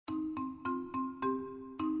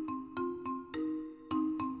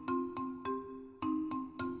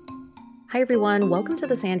Hi, everyone. Welcome to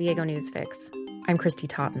the San Diego News Fix. I'm Christy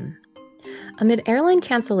Totten. Amid airline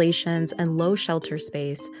cancellations and low shelter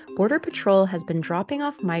space, Border Patrol has been dropping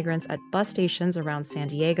off migrants at bus stations around San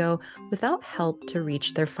Diego without help to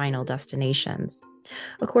reach their final destinations.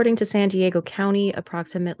 According to San Diego County,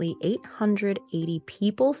 approximately 880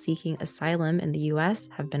 people seeking asylum in the U.S.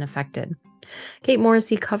 have been affected. Kate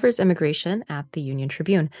Morrissey covers immigration at the Union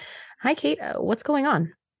Tribune. Hi, Kate. What's going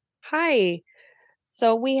on? Hi.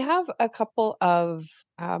 So we have a couple of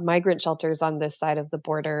migrant shelters on this side of the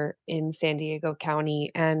border in San Diego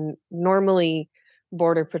County, and normally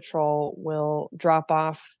Border Patrol will drop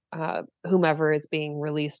off whomever is being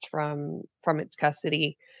released from its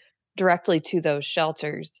custody directly to those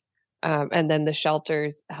shelters, and then the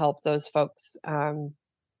shelters help those folks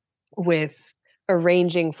with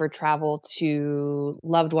arranging for travel to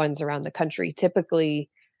loved ones around the country. Typically,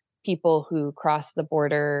 people who cross the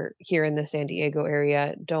border here in the San Diego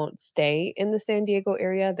area don't stay in the San Diego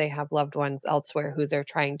area. They have loved ones elsewhere who they're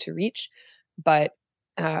trying to reach. But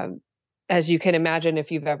um, as you can imagine,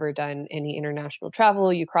 if you've ever done any international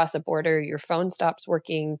travel, you cross a border, your phone stops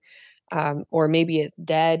working, or maybe it's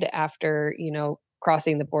dead after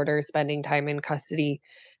crossing the border, spending time in custody,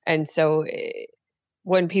 and so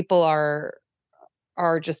when people are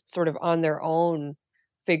just sort of on their own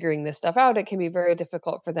figuring this stuff out, it can be very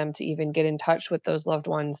difficult for them to even get in touch with those loved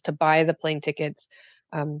ones, to buy the plane tickets,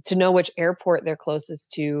 to know which airport they're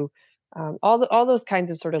closest to, all those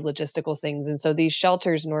kinds of sort of logistical things. And so these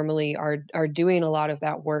shelters normally are doing a lot of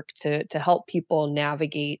that work to help people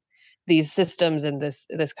navigate these systems in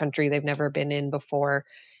this country they've never been in before.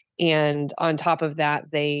 And on top of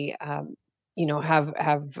that, they have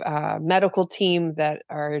a medical team that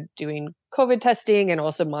are doing COVID testing and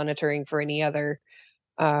also monitoring for any other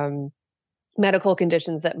um, medical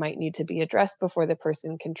conditions that might need to be addressed before the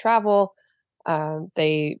person can travel.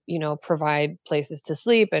 They, provide places to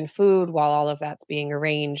sleep and food while all of that's being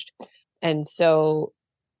arranged. And so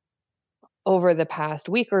over the past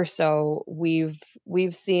week or so,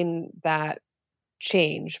 we've seen that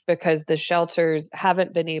change because the shelters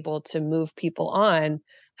haven't been able to move people on,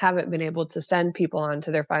 haven't been able to send people on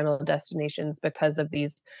to their final destinations because of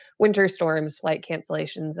these winter storms, flight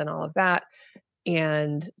cancellations, and all of that.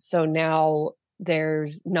 And so now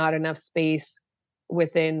there's not enough space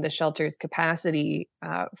within the shelter's capacity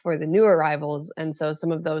for the new arrivals, and so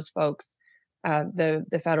some of those folks,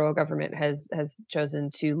 the federal government has chosen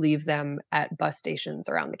to leave them at bus stations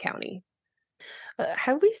around the county.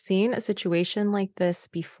 Have we seen a situation like this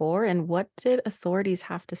before, and what did authorities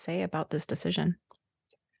have to say about this decision?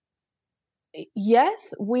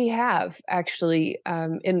 Yes, we have actually,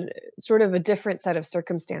 in sort of a different set of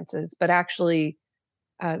circumstances, but actually,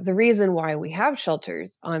 the reason why we have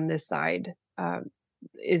shelters on this side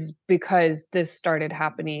is because this started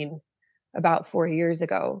happening about 4 years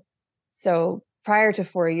ago. So prior to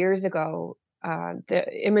 4 years ago, the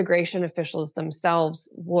immigration officials themselves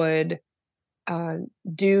would uh,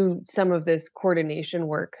 do some of this coordination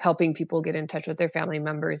work, helping people get in touch with their family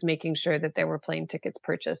members, making sure that there were plane tickets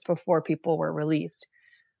purchased before people were released.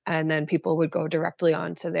 And then people would go directly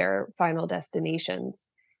on to their final destinations.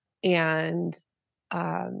 And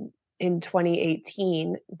um, in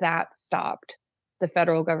 2018, that stopped. The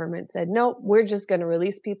federal government said, no, we're just going to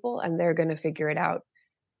release people and they're going to figure it out.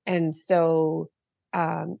 And so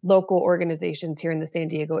local organizations here in the San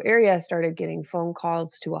Diego area started getting phone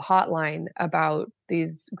calls to a hotline about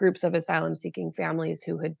these groups of asylum seeking families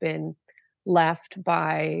who had been left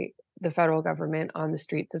by the federal government on the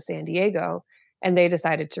streets of San Diego. And they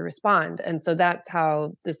decided to respond. And so that's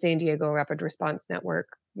how the San Diego Rapid Response Network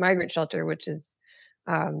migrant shelter, which is,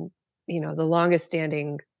 um, the longest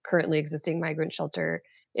standing currently existing migrant shelter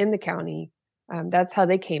in the county, that's how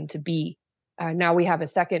they came to be. Now we have a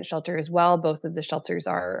second shelter as well. Both of the shelters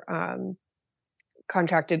are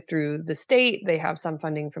contracted through the state. They have some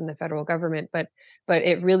funding from the federal government, but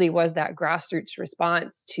it really was that grassroots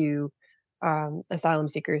response to asylum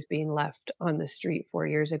seekers being left on the street 4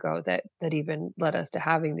 years ago that even led us to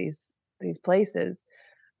having these places.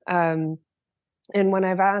 Um, and when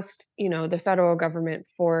I've asked, the federal government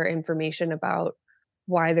for information about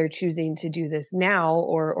why they're choosing to do this now,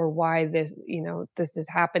 or why this is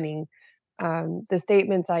happening, the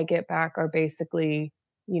statements I get back are basically,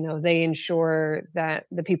 they ensure that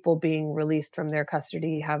the people being released from their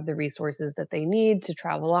custody have the resources that they need to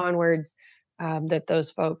travel onwards, that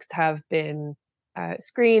those folks have been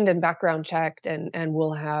screened and background checked, and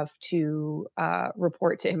will have to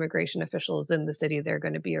report to immigration officials in the city they're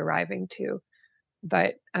going to be arriving to.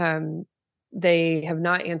 But They have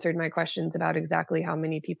not answered my questions about exactly how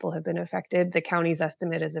many people have been affected. The county's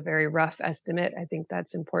estimate is a very rough estimate. I think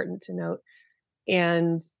that's important to note.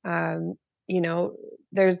 And, you know,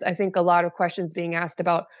 there's, I think, a lot of questions being asked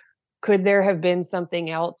about, could there have been something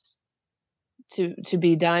else to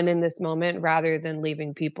be done in this moment rather than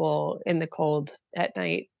leaving people in the cold at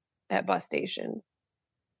night at bus stations?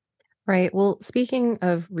 Right. Well, speaking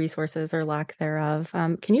of resources or lack thereof,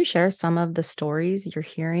 can you share some of the stories you're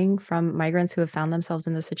hearing from migrants who have found themselves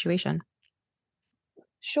in this situation?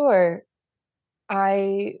 Sure.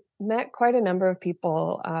 I met quite a number of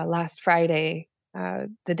people last Friday,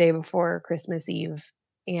 the day before Christmas Eve,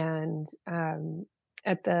 and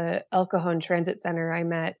at the El Cajon Transit Center, I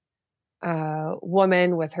met a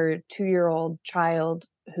woman with her 2-year-old child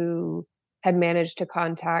who had managed to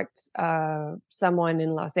contact someone in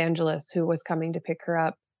Los Angeles who was coming to pick her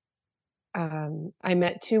up. I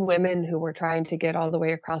met two women who were trying to get all the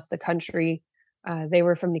way across the country. They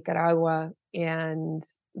were from Nicaragua, and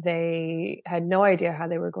they had no idea how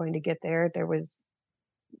they were going to get there.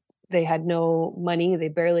 They had no money. They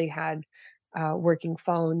barely had working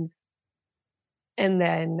phones. And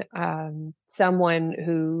then someone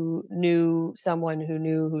who knew someone who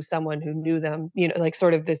knew who someone who knew them. Like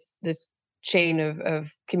sort of this chain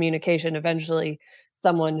of communication. Eventually,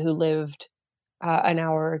 someone who lived an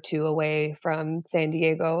hour or two away from San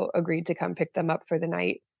Diego agreed to come pick them up for the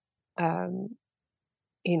night. Um,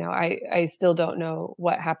 I still don't know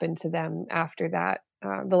what happened to them after that.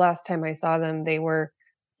 The last time I saw them, they were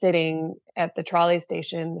sitting at the trolley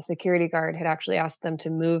station. The security guard had actually asked them to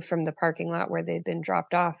move from the parking lot where they'd been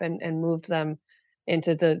dropped off and moved them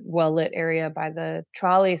into the well lit area by the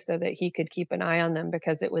trolley so that he could keep an eye on them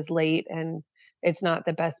because it was late and it's not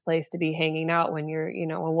the best place to be hanging out when you're,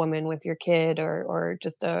 a woman with your kid or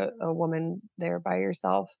just a woman there by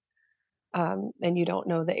yourself, and you don't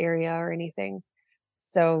know the area or anything.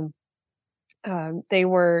 So they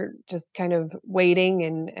were just kind of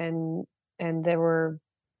waiting, and there were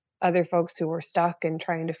other folks who were stuck and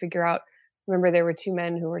trying to figure out. Remember, there were two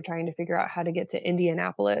men who were trying to figure out how to get to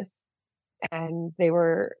Indianapolis, and they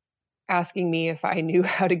were asking me if I knew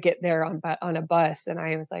how to get there on a bus, and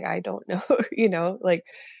I was like, I don't know, like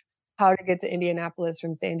how to get to Indianapolis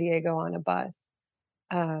from San Diego on a bus.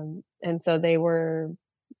 And so they were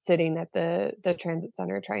sitting at the transit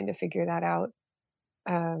center trying to figure that out.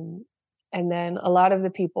 Um, and then a lot of the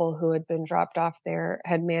people who had been dropped off there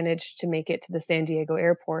had managed to make it to the San Diego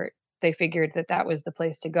airport. They figured that that was the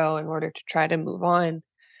place to go in order to try to move on.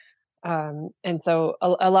 And so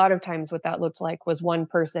a lot of times what that looked like was one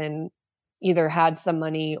person either had some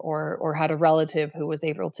money or had a relative who was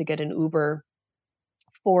able to get an Uber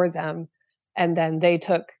for them, and then they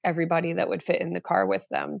took everybody that would fit in the car with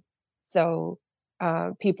them. So,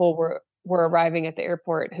 people were arriving at the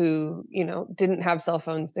airport who, didn't have cell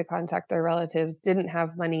phones to contact their relatives, didn't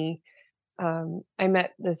have money. I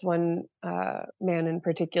met this one, man in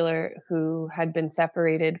particular who had been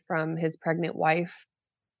separated from his pregnant wife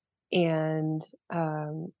and,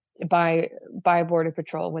 by Border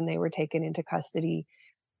Patrol when they were taken into custody,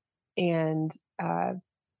 and,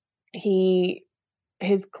 he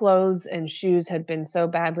his clothes and shoes had been so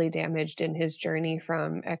badly damaged in his journey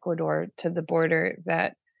from Ecuador to the border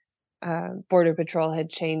that Border Patrol had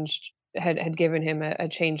given him a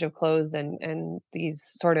change of clothes and these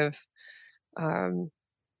sort of um,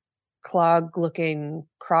 clog looking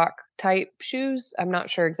croc type shoes. I'm not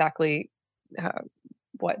sure exactly uh,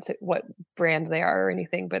 what brand they are or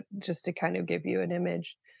anything, but just to kind of give you an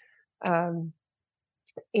image. Um,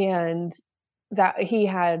 and that he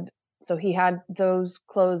had those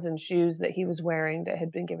clothes and shoes that he was wearing that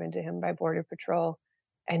had been given to him by Border Patrol,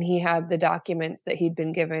 and he had the documents that he'd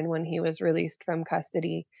been given when he was released from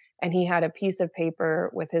custody, and he had a piece of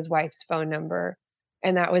paper with his wife's phone number,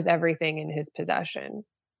 and that was everything in his possession.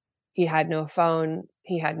 He had no phone,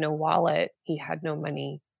 he had no wallet, he had no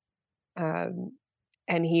money, um,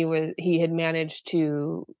 and he had managed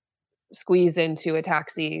to squeeze into a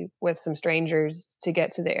taxi with some strangers to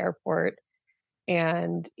get to the airport,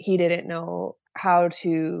 and he didn't know how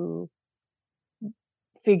to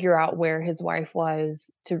figure out where his wife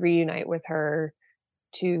was, to reunite with her,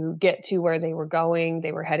 to get to where they were going.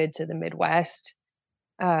 They were headed to the Midwest.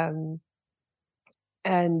 Um,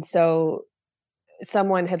 and so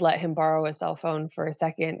someone had let him borrow a cell phone for a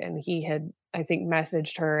second, and he had, I think,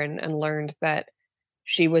 messaged her and learned that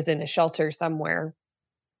she was in a shelter somewhere.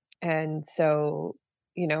 And so,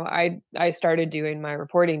 I started doing my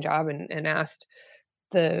reporting job and asked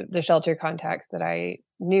the shelter contacts that I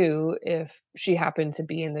knew if she happened to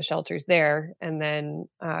be in the shelters there, and then,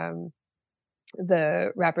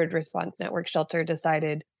 the Rapid Response Network shelter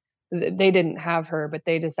decided they didn't have her, but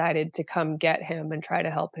they decided to come get him and try to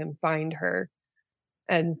help him find her.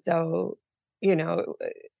 And so, you know,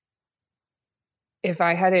 if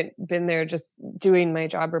I hadn't been there just doing my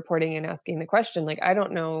job reporting and asking the question, like, I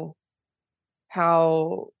don't know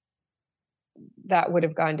how that would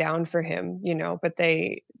have gone down for him, but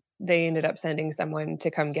they ended up sending someone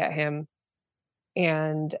to come get him,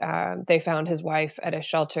 and they found his wife at a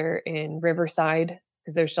shelter in Riverside,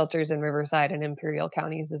 because there's shelters in Riverside and Imperial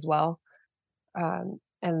counties as well. And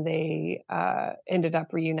they ended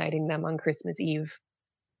up reuniting them on Christmas Eve.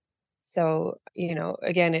 So,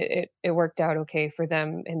 again, it worked out okay for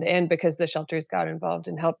them in the end because the shelters got involved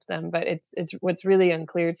and helped them. But it's what's really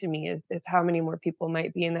unclear to me is how many more people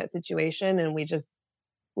might be in that situation, and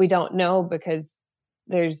we don't know because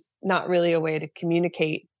there's not really a way to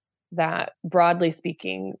communicate that, broadly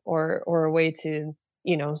speaking, or a way to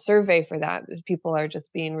survey for that, as people are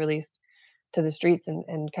just being released to the streets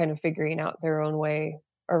and kind of figuring out their own way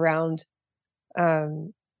around.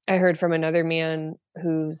 um, I heard from another man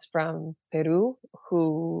who's from Peru,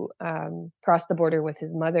 who crossed the border with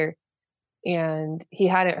his mother, and he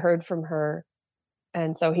hadn't heard from her,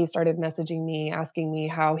 and so he started messaging me asking me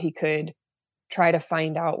how he could try to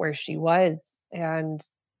find out where she was. And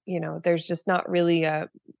there's just not really a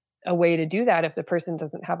way to do that if the person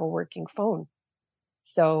doesn't have a working phone.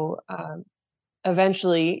 So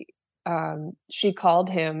eventually, she called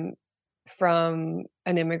him from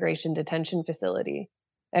an immigration detention facility,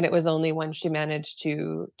 and it was only when she managed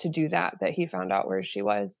to do that he found out where she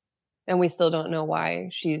was. And we still don't know why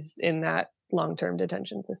she's in that long-term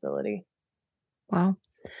detention facility. Wow.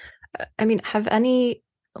 I mean, have any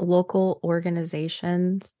local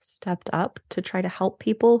organizations stepped up to try to help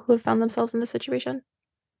people who have found themselves in this situation?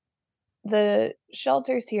 The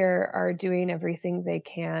shelters here are doing everything they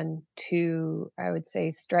can to, I would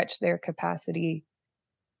say, stretch their capacity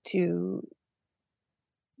to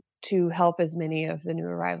help as many of the new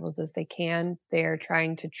arrivals as they can. They're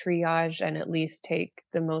trying to triage and at least take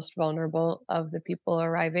the most vulnerable of the people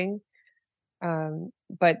arriving.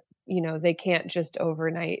 But they can't just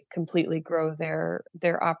overnight completely grow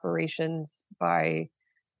their operations by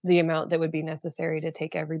the amount that would be necessary to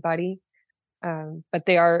take everybody. But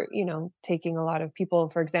they are, taking a lot of people.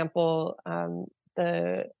 For example,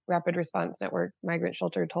 the Rapid Response Network Migrant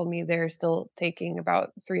Shelter told me they're still taking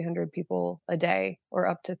about 300 people a day, or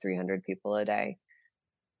up to 300 people a day.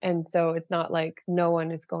 And so it's not like no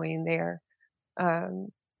one is going there. Um,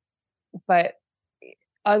 but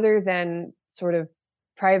other than sort of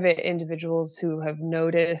private individuals who have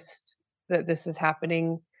noticed that this is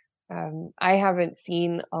happening, I haven't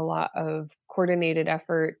seen a lot of coordinated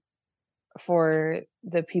effort for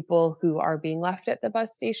the people who are being left at the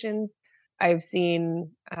bus stations. I've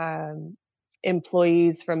seen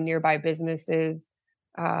employees from nearby businesses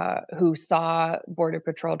who saw Border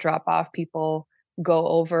Patrol drop off people go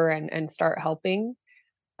over and start helping.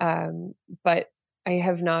 Um, but I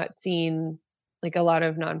have not seen like a lot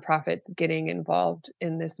of nonprofits getting involved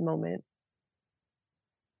in this moment,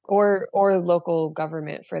 or local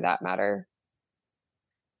government for that matter.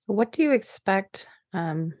 So, what do you expect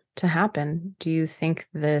to happen? Do you think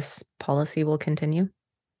this policy will continue?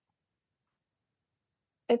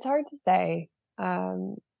 It's hard to say.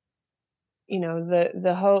 Um,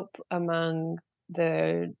 the hope among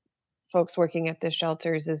the folks working at the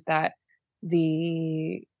shelters is that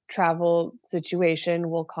the travel situation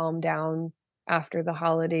will calm down after the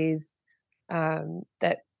holidays,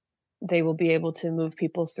 that they will be able to move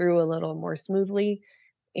people through a little more smoothly,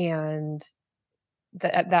 and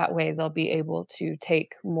that way they'll be able to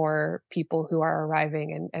take more people who are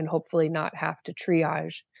arriving, and hopefully not have to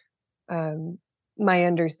triage. Um, my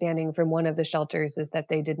understanding from one of the shelters is that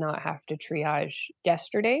they did not have to triage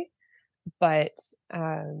yesterday, but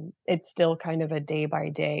it's still kind of a day by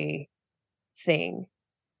day thing.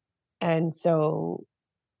 And so,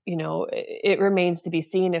 it remains to be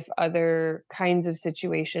seen if other kinds of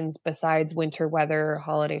situations besides winter weather or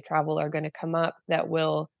holiday travel are going to come up that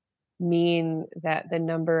will mean that the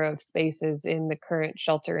number of spaces in the current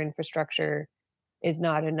shelter infrastructure is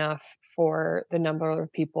not enough for the number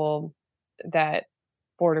of people that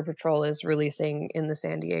Border Patrol is releasing in the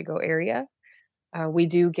San Diego area. We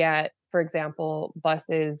do get, for example,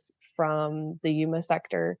 buses from the Yuma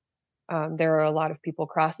sector. There are a lot of people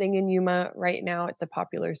crossing in Yuma right now. It's a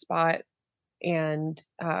popular spot. And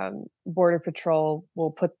Border Patrol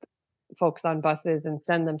will put folks on buses and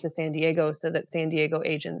send them to San Diego so that San Diego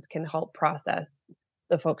agents can help process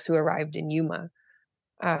the folks who arrived in Yuma.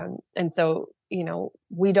 And so,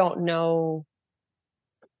 we don't know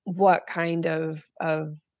what kind of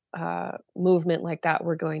movement like that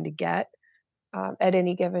we're going to get. at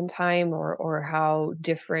any given time, or how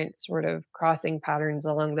different sort of crossing patterns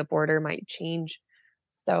along the border might change.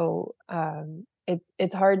 So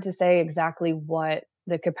it's hard to say exactly what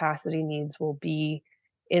the capacity needs will be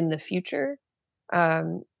in the future.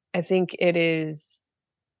 Um, I think it is,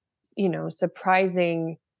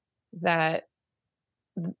 surprising that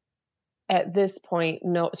at this point,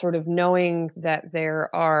 no, sort of knowing that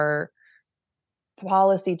there are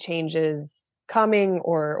policy changes coming,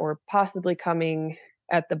 or possibly coming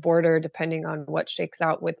at the border, depending on what shakes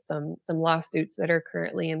out with some lawsuits that are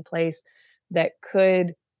currently in place, that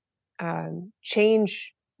could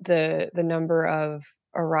change the number of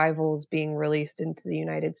arrivals being released into the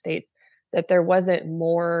United States, that there wasn't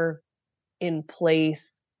more in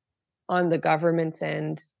place on the government's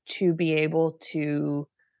end to be able to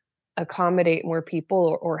accommodate more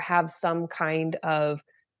people, or have some kind of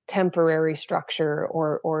temporary structure,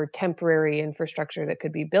 or temporary infrastructure that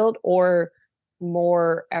could be built, or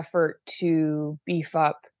more effort to beef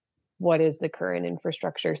up what is the current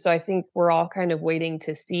infrastructure. So I think we're all kind of waiting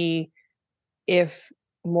to see if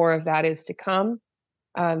more of that is to come.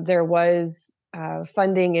 There was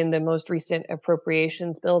funding in the most recent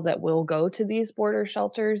appropriations bill that will go to these border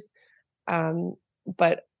shelters, um,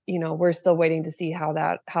 but we're still waiting to see how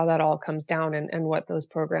that all comes down, and what those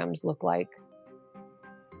programs look like.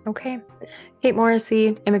 Okay. Kate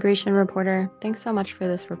Morrissey, immigration reporter. Thanks so much for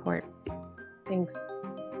this report. Thanks.